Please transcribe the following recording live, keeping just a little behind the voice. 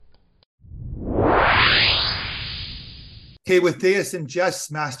Okay, with Theis and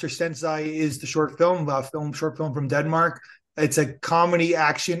Jess, Master Sensei is the short film from Denmark. It's a comedy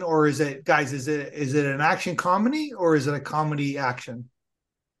action, or is it, guys? Is it an action comedy, or is it a comedy action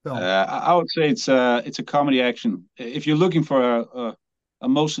film? I would say it's a comedy action. If you're looking for a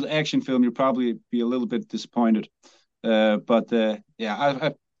mostly action film, you'll probably be a little bit disappointed. But yeah,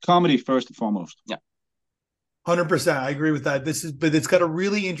 comedy first and foremost. Yeah. 100%. I agree with that. But it's got a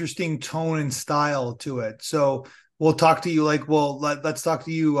really interesting tone and style to it. So we'll talk to you let's talk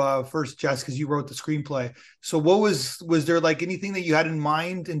to you first, Jess, because you wrote the screenplay. So was there like anything that you had in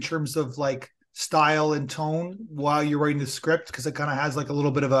mind in terms of like style and tone while you're writing the script? Because it kind of has like a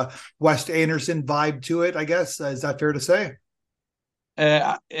little bit of a Wes Anderson vibe to it, I guess. Is that fair to say?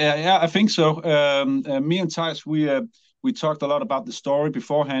 Yeah, I think so. Me and Theis, we talked a lot about the story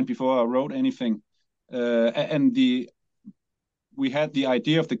beforehand before I wrote anything, and the we had the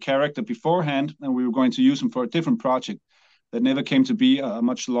idea of the character beforehand, and we were going to use him for a different project that never came to be a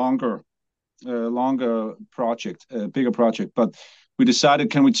much longer project, a bigger project. But we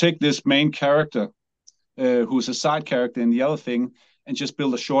decided, can we take this main character, who's a side character in the other thing, and just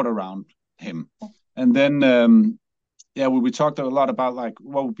build a short around him? And then, yeah, we talked a lot about like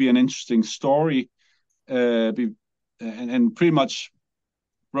what would be an interesting story, and pretty much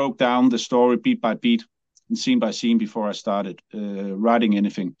broke down the story beat by beat and scene by scene before I started writing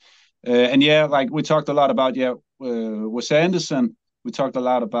anything. And yeah, like we talked a lot about Wes Anderson. We talked a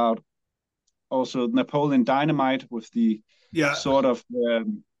lot about also Napoleon Dynamite with the Yeah. sort of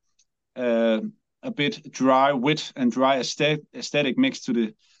uh, a bit dry wit and dry aesthetic mixed to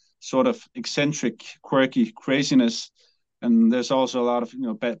the sort of eccentric, quirky craziness. And there's also a lot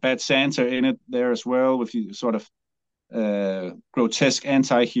of bad Santa in it there as well, with the sort of grotesque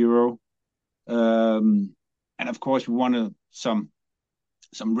anti-hero. And of course, we wanted some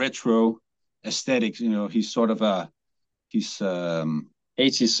retro aesthetics. He's sort of he's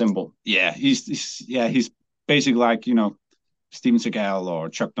 80s symbol. Yeah, he's basically like Steven Seagal or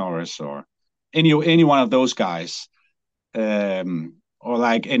Chuck Norris or any one of those guys. Or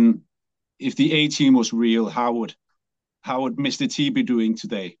like, in if the A-Team was real, how would Mr. T be doing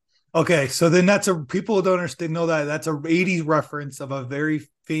today? Okay, so then people don't understand know that that's a 80s reference of a very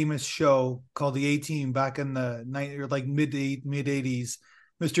famous show called The A-Team back in the night or like mid 80s.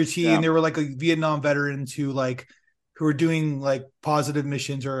 Mr. T, Yeah, and they were like a Vietnam veterans who were doing like positive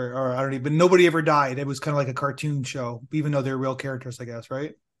missions, or I don't know, but nobody ever died. It was kind of like a cartoon show, even though they're real characters, I guess,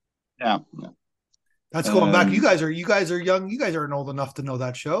 right? yeah. That's going back. Um, You guys are young. You guys aren't old enough to know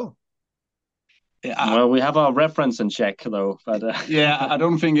that show. yeah, Well, we have our reference in check though, but yeah. I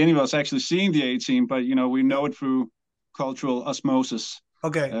don't think any of us actually seen the A-Team, but we Yeah. know it through cultural osmosis.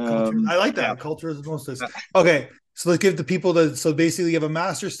 Okay, culture. I like Yeah, that. Culture is most of this. Okay, so let's give the people the. So basically, you have a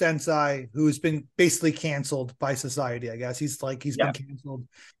master sensei who's been basically canceled by society. I guess he's yeah, been canceled.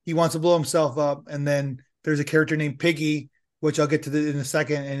 He wants to blow himself up, and then there's a character named Piggy, which I'll get to in a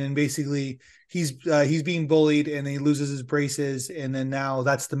second. And then basically, he's being bullied, and he loses his braces, and then now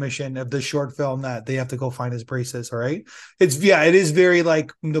that's the mission of the short film that they have to go find his braces. All right, it is very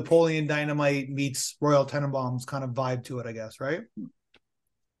like Napoleon Dynamite meets Royal Tenenbaums kind of vibe to it, I guess, right?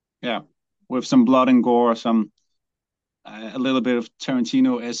 yeah. With some blood and gore, some a little bit of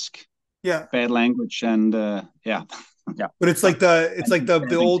Tarantino-esque Yeah. bad language, and yeah, yeah, But it's like the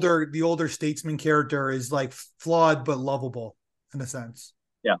stabbing. older statesman character is like flawed but lovable in a sense.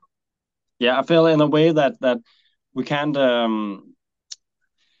 yeah, yeah. I feel in a way that we can't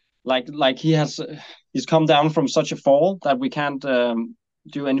like he's come down from such a fall that we can't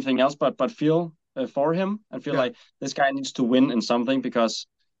do anything else but feel for him and feel Yeah. like this guy needs to win in something because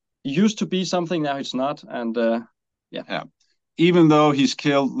he used to be something, now he's not, and yeah, Yeah. Even though he's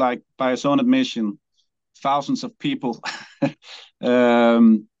killed, like by his own admission, thousands of people.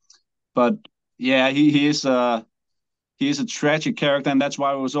 um, but yeah, he is a tragic character, and that's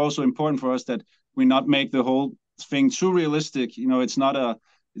why it was also important for us that we not make the whole thing too realistic. It's not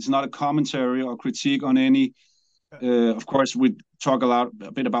a commentary or critique on any. Of course, we talk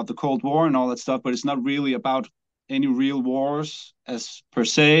a bit about the Cold War and all that stuff, but it's not really about any real wars as per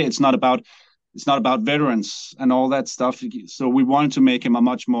se. It's not about veterans and all that stuff. So we wanted to make him a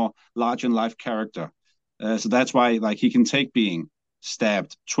much more large in life character. So that's why, like, he can take being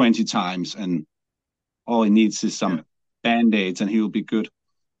stabbed 20 times, and all he needs is Yeah. some band-aids, and he will be good.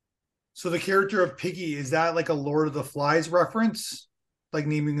 So the character of Piggy, is that like a Lord of the Flies reference? Like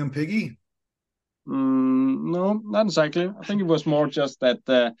naming him Piggy? no, not exactly. I think it was more just that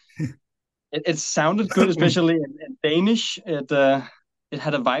it sounded good, especially in Danish. It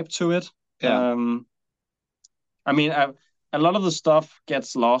had a vibe to it. Yeah, I mean, a lot of the stuff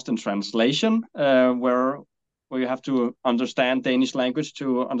gets lost in translation, where where you have to understand Danish language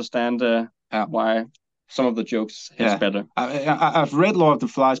to understand why some of the jokes hits better. I've read Lord of the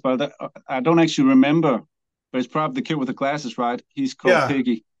Flies, but I don't actually remember. But it's probably the kid with the glasses, right? He's called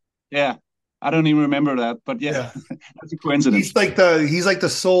Piggy. Yeah, I don't even remember that, but that's a coincidence. He's like the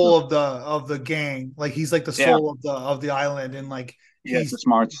soul of the gang. Like he's like the soul of the island, and like he's the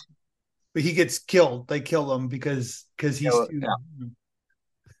smarts. But he gets killed. They kill him because he's.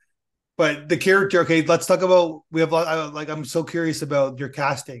 But the character, okay, let's talk about. We have like I'm so curious about your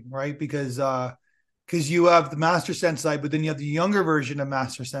casting, right? Because you have the Master Sensei, but then you have the younger version of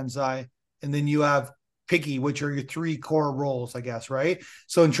Master Sensei, and then you have Piggy, which are your three core roles, I guess, right?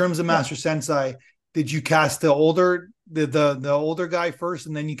 So in terms of Master Sensei, did you cast the older guy first,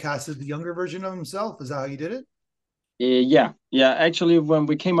 and then you casted the younger version of himself? Is that how you did it? Yeah. Actually, when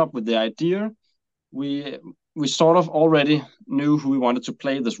we came up with the idea, we sort of already knew who we wanted to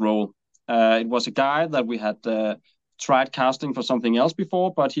play this role. It was a guy that we had tried casting for something else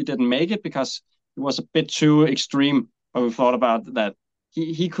before, but he didn't make it because it was a bit too extreme. But we thought about that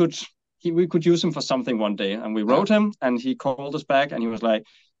we could use him for something one day, and we wrote him, and he called us back, and he was like,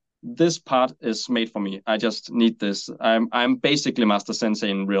 "This part is made for me. I just need this. I'm basically Master Sensei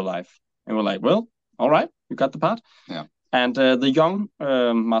in real life." And we're like, "Well, all right, you got the part." Yeah. And the young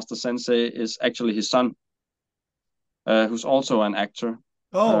Master Sensei is actually his son, who's also an actor.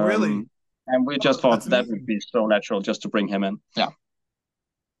 Oh, really? And we just thought that would be so natural just to bring him in. Yeah.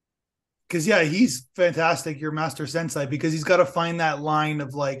 Because he's fantastic, your Master Sensei, because he's got to find that line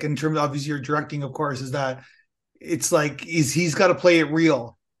of like, in terms of obviously your directing, of course, is that it's like he's got to play it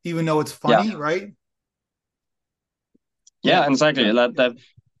real, even though it's funny, right? Yeah, exactly. That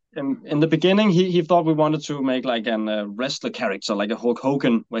in the beginning, he thought we wanted to make like a wrestler character, like a Hulk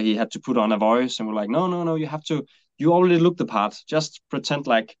Hogan, where he had to put on a voice, and we're like, no, you already look the part. Just pretend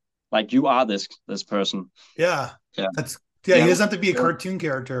like you are this person. Yeah. He doesn't have to be a cartoon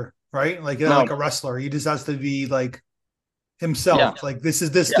character, right? Like like a wrestler. He just has to be like himself. Yeah. Like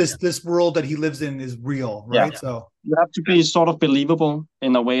this world that he lives in is real, right? Yeah. So you have to be sort of believable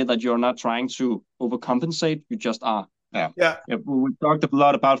in a way that you're not trying to overcompensate. You just are. Yeah. We talked a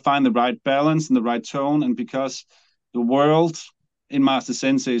lot about finding the right balance and the right tone, and because the world in Master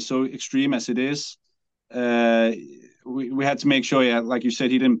Sensei is so extreme as it is, we had to make sure, like you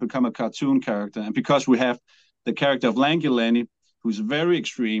said, he didn't become a cartoon character. And because we have the character of Lanky Lenny, who's very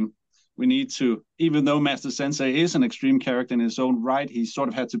extreme, we need to, even though Master Sensei is an extreme character in his own right, he sort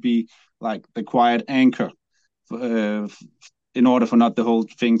of had to be like the quiet anchor in order for not the whole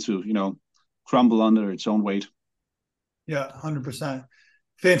thing to, crumble under its own weight. Yeah, 100%.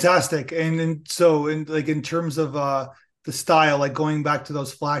 Fantastic. And so in terms of the style, like going back to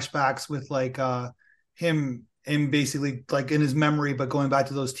those flashbacks with like him basically like in his memory, but going back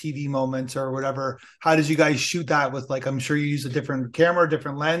to those TV moments or whatever, how did you guys shoot that with, like, I'm sure you use a different camera,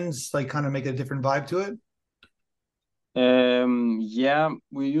 different lens, like kind of make a different vibe to it? Yeah,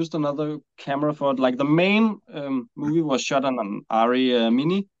 we used another camera for it. Like the main movie was shot on an ARRI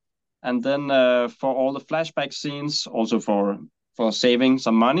Mini. And then for all the flashback scenes, also for saving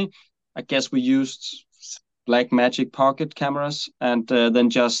some money, I guess we used Blackmagic pocket cameras, and then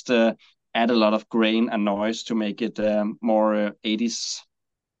just add a lot of grain and noise to make it more 80s.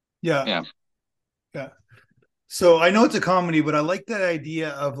 Yeah. So I know it's a comedy, but I like that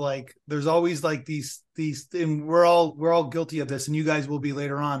idea of like there's always like these and we're all guilty of this, and you guys will be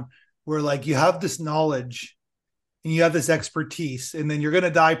later on, where like you have this knowledge and you have this expertise, and then you're going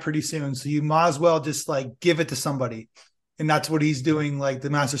to die pretty soon. So you might as well just like give it to somebody. And that's what he's doing. Like the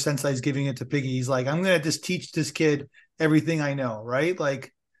Master Sensei is giving it to Piggy. He's like, I'm going to just teach this kid everything I know. Right.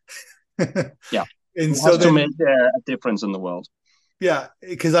 Like, yeah. And so to make a difference in the world. Yeah.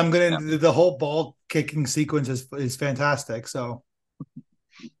 Cause I'm going to, the whole ball kicking sequence is fantastic. So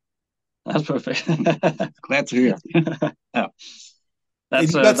that's perfect. Glad to hear. Yeah.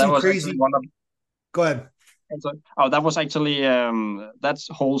 That was crazy. Go ahead. That was actually that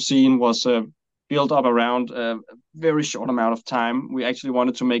whole scene was built up around a very short amount of time. We actually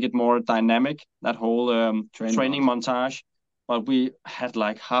wanted to make it more dynamic, that whole training montage, but we had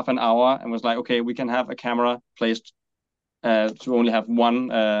like half an hour and was like, okay, we can have a camera placed to only have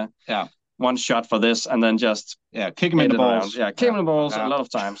one shot for this, and then just kick him in the balls. Kick him in the balls a lot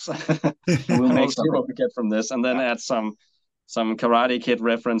of times. We'll see what we get from this, and then add some Karate Kid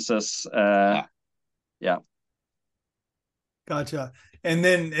references. Gotcha. And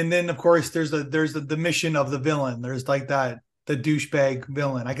then of course there's the mission of the villain. There's like the douchebag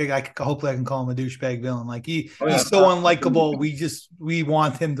villain. Hopefully I can call him a douchebag villain. Like he's so unlikable. We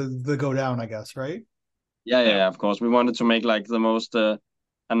want him to go down, I guess, right? Yeah, of course. We wanted to make like the most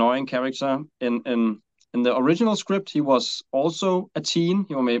annoying character in in the original script, he was also a teen.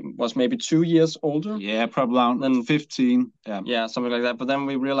 He was maybe 2 years older. Yeah, probably around 15. Yeah, something like that. But then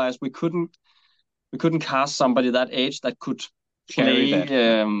we realized we couldn't cast somebody that age that could play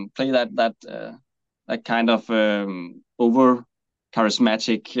that kind of over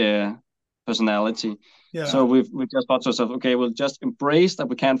charismatic personality. Yeah. So we just thought to ourselves, okay, we'll just embrace that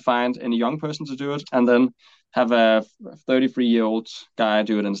we can't find any young person to do it, and then have a 33-year-old guy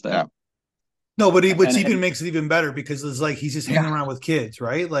do it instead. Yeah. No, but which even makes it even better, because it's like he's just hanging around with kids,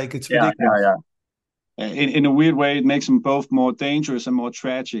 right? Like, it's ridiculous. In a weird way, it makes them both more dangerous and more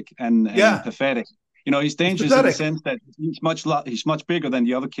tragic and pathetic. You know, he's dangerous in the sense that he's much bigger than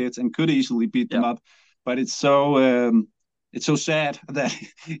the other kids and could easily beat them up. But it's so sad that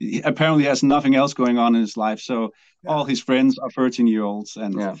he apparently has nothing else going on in his life. So all his friends are 13-year-olds,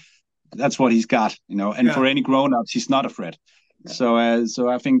 and that's what he's got. You know, and for any grown-ups, he's not a threat. Yeah. So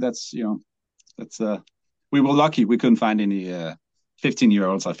I think that's we were lucky we couldn't find any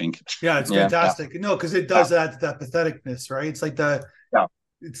 15-year-olds. I think. Yeah, it's fantastic. No, because it does that patheticness, right? It's like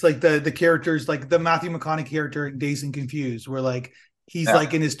it's like the characters, like the Matthew McConaughey character in Dazed and Confused, where like he's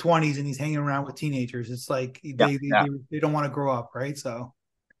like in his 20s and he's hanging around with teenagers. It's like they don't want to grow up, right? So.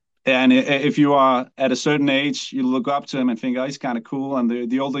 And if you are at a certain age, you look up to him and think, oh, he's kind of cool. And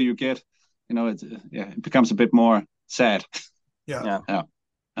the older you get, you know, it becomes a bit more sad. Yeah.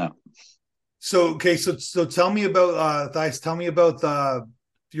 So okay, so tell me about Theis. Tell me about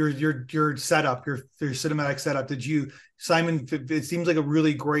your setup, your cinematic setup. Simon? It seems like a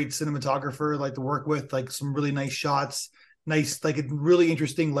really great cinematographer, like to work with, like some really nice shots, like really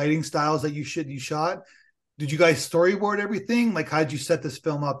interesting lighting styles that you shot. Did you guys storyboard everything? Like, how did you set this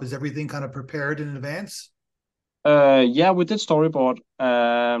film up? Is everything kind of prepared in advance? Yeah, we did storyboard.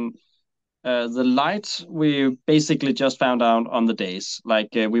 The light we basically just found out on the days. Like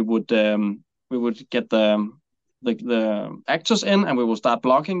we would get the actors in, and we will start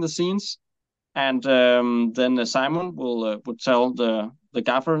blocking the scenes, and then Simon would tell the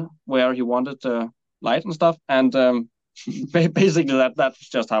gaffer where he wanted the light and stuff, and basically that's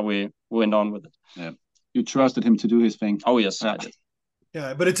just how we went on with it. Yeah, you trusted him to do his thing. Oh yes, I did.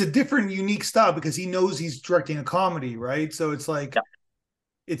 Yeah, but it's a different, unique style because he knows he's directing a comedy, right? So it's like. Yeah.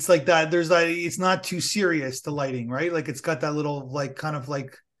 It's like that. There's that. It's not too serious, the lighting, right? Like it's got that little, like, kind of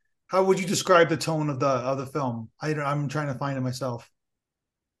like. How would you describe the tone of the film? I'm trying to find it myself.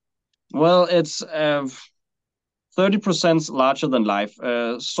 Well, it's 30% larger than life,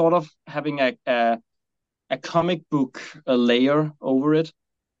 sort of having a comic book layer over it,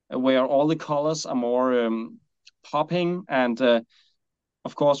 where all the colors are more popping, and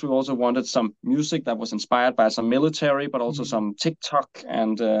of course we also wanted some music that was inspired by some military, but also some TikTok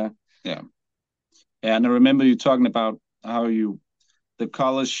and and I remember you talking about how the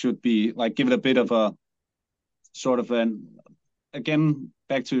colors should be like, give it a bit of a sort of again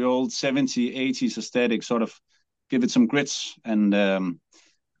back to the old 70s 80s aesthetic, sort of give it some grits and I'm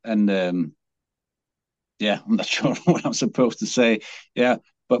not sure what I'm supposed to say,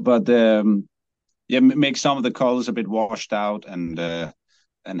 but make some of the colors a bit washed out and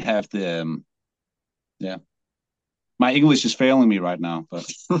have the my English is failing me right now,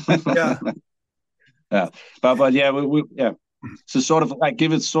 but so sort of like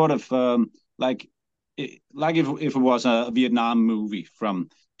give it sort of like if it was a Vietnam movie from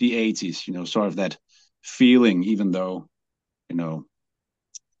the 80s, you know, sort of that feeling, even though, you know.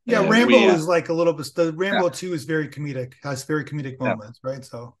 Rambo is like a little bit. The Rambo 2 is very comedic, has very comedic moments, right?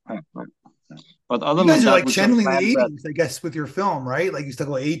 So, but other you guys are like channeling the 80s, I guess, with your film, right? Like you still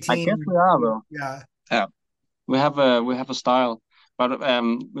go 18. I guess we are, though. Yeah. We have a style, but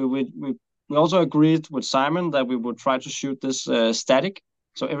we also agreed with Simon that we would try to shoot this static,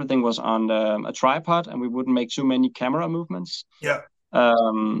 so everything was on a tripod, and we wouldn't make too many camera movements. Yeah.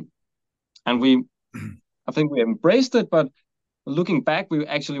 And I think we embraced it, but looking back, we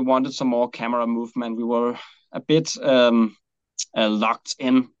actually wanted some more camera movement. We were a bit locked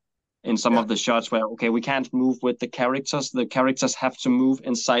in some of the shots where, okay, we can't move with the characters. The characters have to move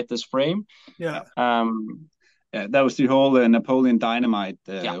inside this frame. Yeah. That was the whole Napoleon Dynamite,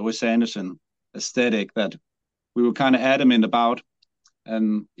 Wes Anderson aesthetic that we were kind of adamant about.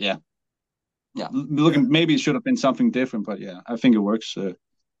 And maybe it should have been something different, but I think it works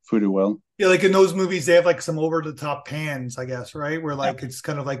pretty well. Yeah, like in those movies, they have like some over the top pans, I guess, right? Where like it's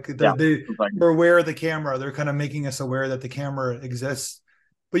kind of like they're aware of the camera. They're kind of making us aware that the camera exists.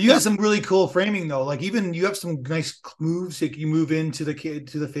 But you have some really cool framing though. Like even you have some nice moves. Like you move into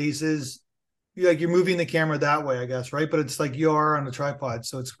the faces. You're moving the camera that way, I guess, right? But it's like you are on a tripod,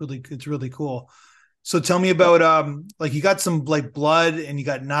 so it's really cool. So tell me about like you got some like blood and you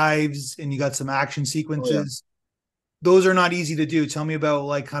got knives and you got some action sequences. Those are not easy to do. Tell me about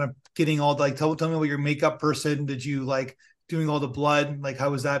like kind of getting all like tell me about your makeup person. Did you like doing all the blood? Like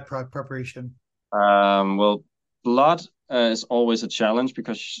how was that preparation? Well, blood is always a challenge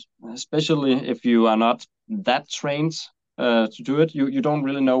because especially if you are not that trained to do it, you don't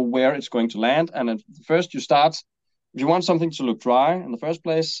really know where it's going to land. And at first you start, if you want something to look dry in the first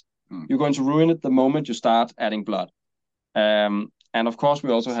place, you're going to ruin it the moment you start adding blood. And of course,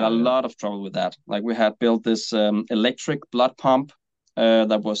 we also had a lot of trouble with that. Like we had built this electric blood pump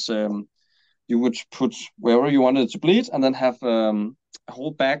that was you would put wherever you wanted it to bleed, and then have a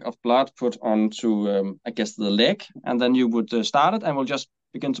whole bag of blood put onto, I guess, the leg, and then you would start it, and we'll just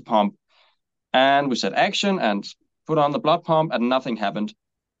begin to pump. And we said action and put on the blood pump, and nothing happened.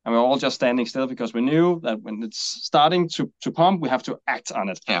 And we we're all just standing still because we knew that when it's starting to pump, we have to act on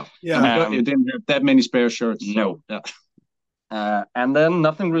it. Yeah. It didn't have that many spare shirts. No. Yeah. And then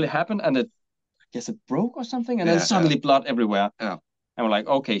nothing really happened, and I guess it broke or something, and then suddenly blood everywhere. Yeah. And we're like,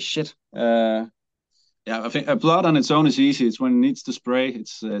 okay, shit. I think blood on its own is easy. It's when it needs to spray,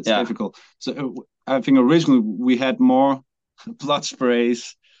 it's difficult. So I think originally we had more blood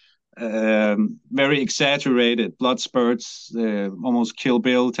sprays, very exaggerated blood spurts, almost Kill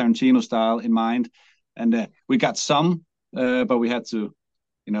Bill, Tarantino style in mind. And we got some, but we had to,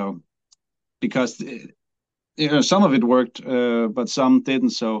 because some of it worked, but some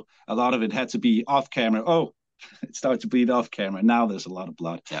didn't. So a lot of it had to be off camera. Oh, it started to bleed off camera. Now there's a lot of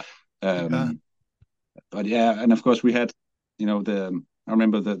blood. But and of course we had, I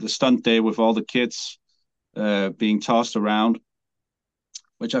remember the stunt day with all the kids being tossed around,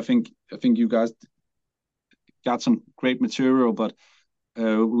 which I think you guys got some great material, but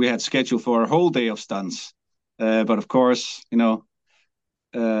we had scheduled for a whole day of stunts. But of course, we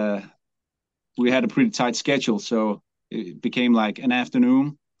had a pretty tight schedule, so it became like an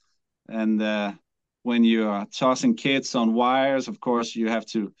afternoon. And when you are tossing kids on wires, of course, you have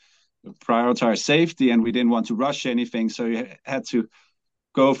to prioritize safety, and we didn't want to rush anything, so you had to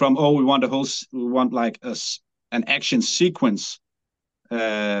go from we want like an action sequence,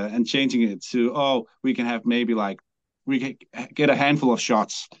 and changing it to we can have maybe like we can get a handful of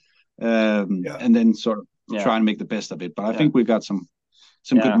shots, and then sort of try and make the best of it. But I think we got some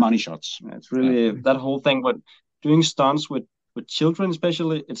good money shots. It's really that whole thing, but doing stunts with children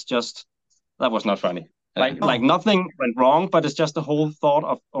especially, it's just that was not funny. Like nothing went wrong, but it's just the whole thought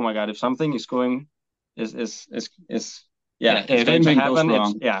of, oh my god, if something is going if anything goes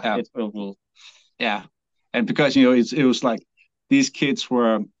wrong, it will. And because it was like these kids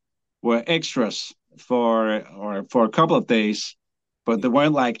were extras for a couple of days, but they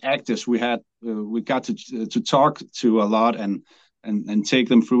weren't like actors. We got to talk to a lot and take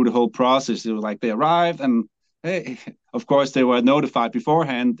them through the whole process. It was like they arrived, and hey, of course they were notified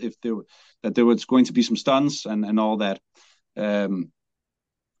beforehand that there was going to be some stunts and all that.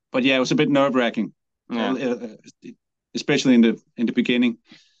 But it was a bit nerve-wracking, especially in the beginning.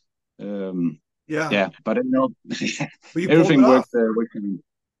 But everything worked.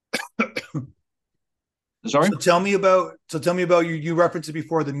 Sorry. So tell me about you referenced it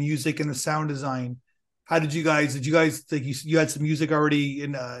before, the music and the sound design. How did you guys like you had some music already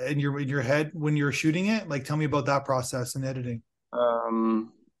in your head when you were shooting it? Like, tell me about that process and editing.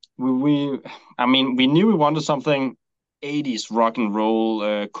 We knew we wanted something 80s rock and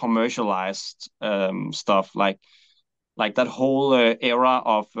roll, commercialized stuff, like that whole era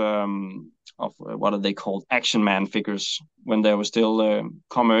of what are they called, action man figures, when there were still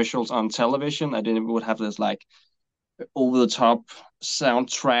commercials on television. I didn't would have this like over the top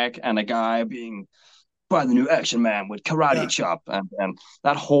soundtrack and a guy being by the new action man with karate chop, and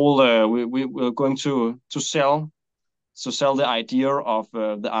that whole we were going to sell the idea of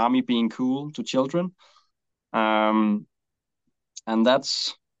the army being cool to children, and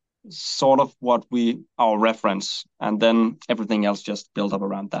that's sort of what our reference, and then everything else just built up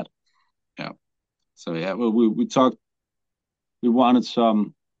around that. So we talked. We wanted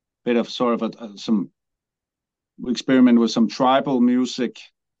some bit of sort of we experimented with some tribal music,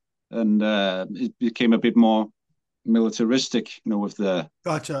 and it became a bit more militaristic, with the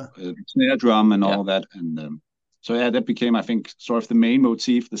snare drum and all that, and that became, I think, sort of the main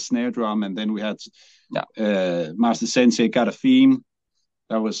motif, the snare drum, and then we had Master Sensei got a theme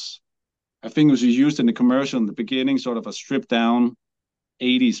that was, I think, it was used in the commercial in the beginning, sort of a stripped down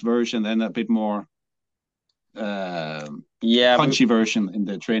 80s version, then a bit more punchy version in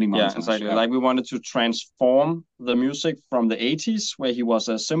the training montage. Exactly. Like we wanted to transform the music from the 80s, where he was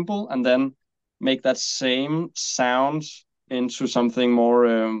simple, and then make that same sound into something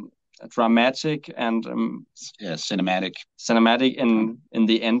more dramatic and cinematic in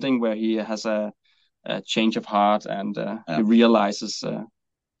the ending, where he has a change of heart, and he realizes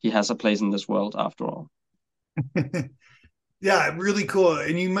he has a place in this world after all. Yeah, really cool.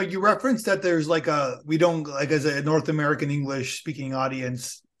 And you referenced that there's like we don't, like, as a North American English speaking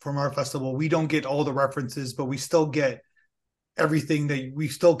audience from our festival, we don't get all the references, but we still get everything. That we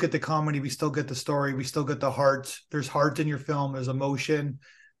still get the comedy, we still get the story, we still get the heart. There's heart in your film, there's emotion,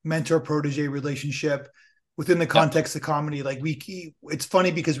 mentor protege relationship within the context of comedy. Like, it's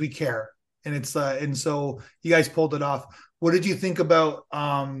funny because we care, and it's and so you guys pulled it off. What did you think about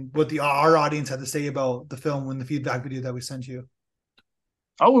what our audience had to say about the film when the feedback video that we sent you?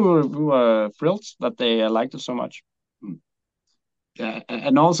 Oh, we were thrilled that they liked it so much. Yeah,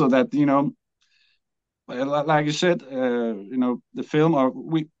 and also that, you know, like you said, you know, the film, or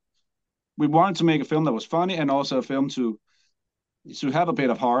we wanted to make a film that was funny, and also a film to have a bit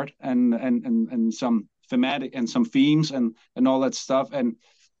of heart and some thematic and some themes and all that stuff, and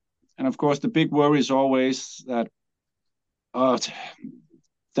of course the big worry is always that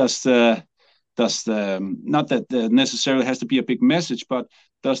does the not that there necessarily has to be a big message, but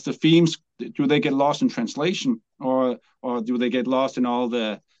does the themes, do they get lost in translation, or do they get lost in all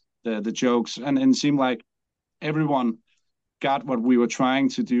the jokes? And it seemed like everyone got what we were trying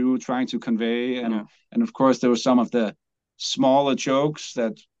to convey, and of course there were some of the smaller jokes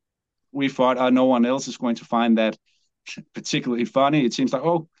that we thought, no one else is going to find that particularly funny. It seems like,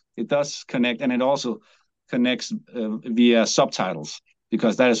 it does connect, and it also connects via subtitles,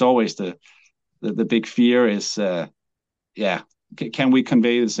 because that is always the big fear is, can we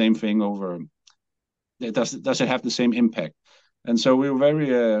convey the same thing over? Does it have the same impact? And so we were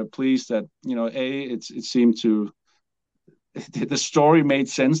very pleased that, you know, it seemed to, the story made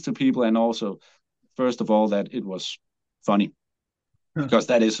sense to people, and also, first of all, that it was funny, because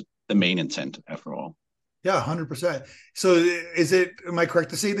that is the main intent after all. Yeah, 100%. So am I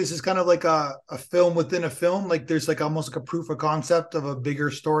correct to say this is kind of like a film within a film? Like, there's like almost like a proof of concept of a bigger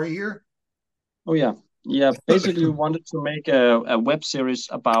story here? Oh, yeah. Yeah, basically we wanted to make a web series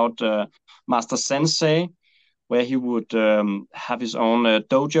about Master SENSEI, where he would have his own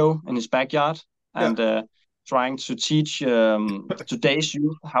dojo in his backyard, and trying to teach today's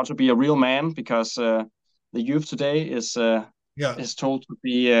youth how to be a real man, because the youth today is told to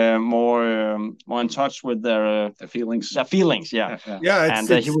be more in touch with their feelings. Their feelings, yeah. And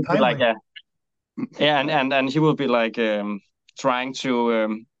he would be like, and he will be like trying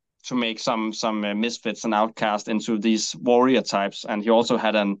to make some misfits and outcasts into these warrior types. And he also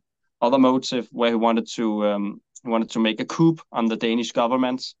had an other motive where he wanted to make a coup on the Danish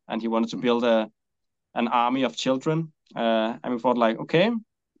government, and he wanted to build an army of children. And we thought, like, okay,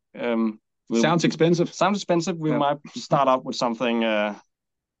 sounds expensive. Sounds expensive. We might start up with something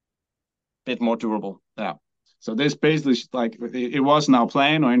bit more durable. Yeah. So this basically, like, it wasn't our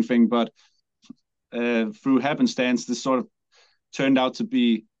plan or anything, but through happenstance, this sort of turned out to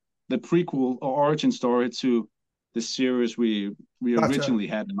be the prequel or origin story to the series we originally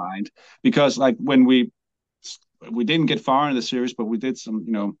had in mind. Because, like, when we didn't get far in the series, but we did some,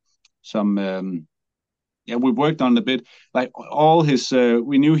 you know, we worked on it a bit. Like, all his,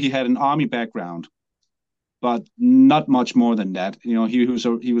 we knew he had an army background, but not much more than that. You know, he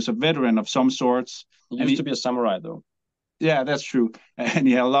was a veteran of some sorts. He used to be a samurai, though. Yeah, that's true. And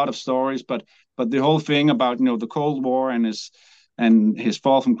he had a lot of stories, but the whole thing about, you know, the Cold War and his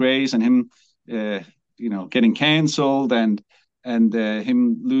fall from grace, and him, you know, getting canceled, and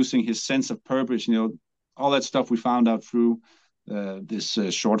him losing his sense of purpose, you know, all that stuff we found out through this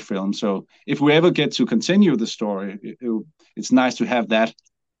short film. So if we ever get to continue the story, it's nice to have that,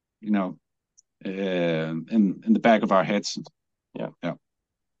 you know, in the back of our heads. Yeah.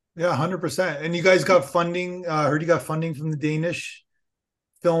 100%. And you guys got funding. Heard you got funding from the Danish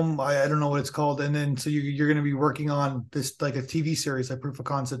film. I don't know what it's called. And then so you're going to be working on this, like, a TV series, a proof of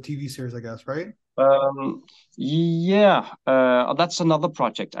concept TV series, I guess, right? That's another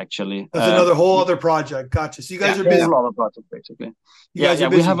project, actually. That's another whole other project. Gotcha. So you guys are busy. A lot of projects, basically. You guys are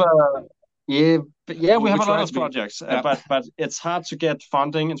busy. We have we have a lot of projects, but it's hard to get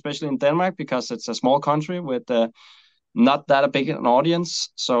funding, especially in Denmark, because it's a small country with not that big an audience.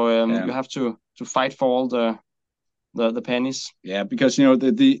 So you have to fight for all the pennies. Yeah, because, you know,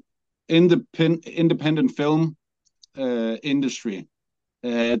 the independent film industry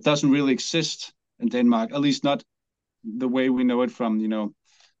doesn't really exist in Denmark, at least not the way we know it from, you know,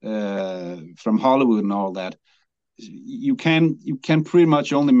 from Hollywood and all that. You can pretty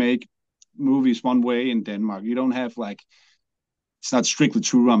much only make movies one way in Denmark. You don't have, like, it's not strictly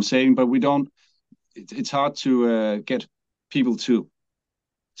true what I'm saying, but we don't. It's hard to get people to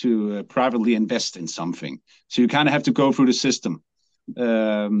privately invest in something. So you kind of have to go through the system.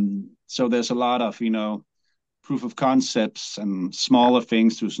 So there's a lot of proof of concepts and smaller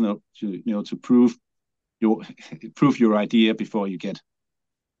things to prove your idea before you get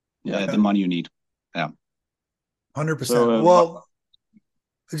the money you need. Yeah, 100%. Well,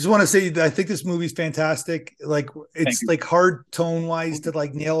 I just want to say that I think this movie's fantastic. Like, it's like hard tone wise to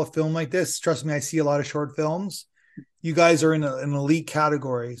like nail a film like this. Trust me, I see a lot of short films. You guys are in an elite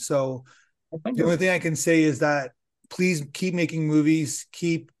category. So the only thing I can say is that please keep making movies,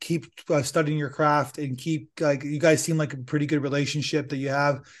 keep studying your craft, and keep like, you guys seem like a pretty good relationship that you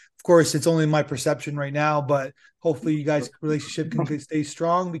have. Of course, it's only my perception right now, but hopefully you guys' relationship can stay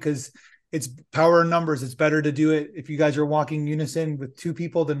strong, because it's power in numbers. It's better to do it if you guys are walking unison with two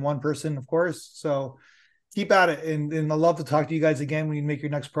people than one person, of course. So keep at it. And I'd love to talk to you guys again when you make your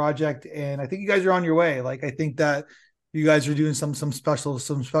next project. And I think you guys are on your way. Like, I think that you guys are doing some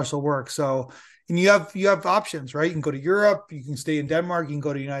special work. So, and you have options, right? You can go to Europe, you can stay in Denmark, you can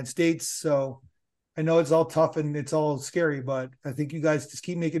go to the United States. So I know it's all tough and it's all scary, but I think you guys just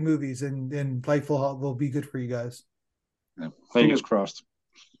keep making movies, and life will be good for you guys. Yeah. Fingers crossed.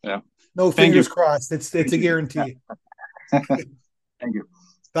 Yeah. No, fingers crossed. It's a guarantee. Thank you.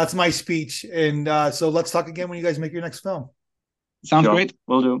 That's my speech. And so let's talk again when you guys make your next film. Sounds great.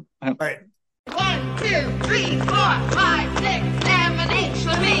 Will do. All right. 1, 2, 3, 4, 5, 6, 7, 8.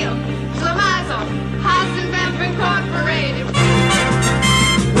 Show me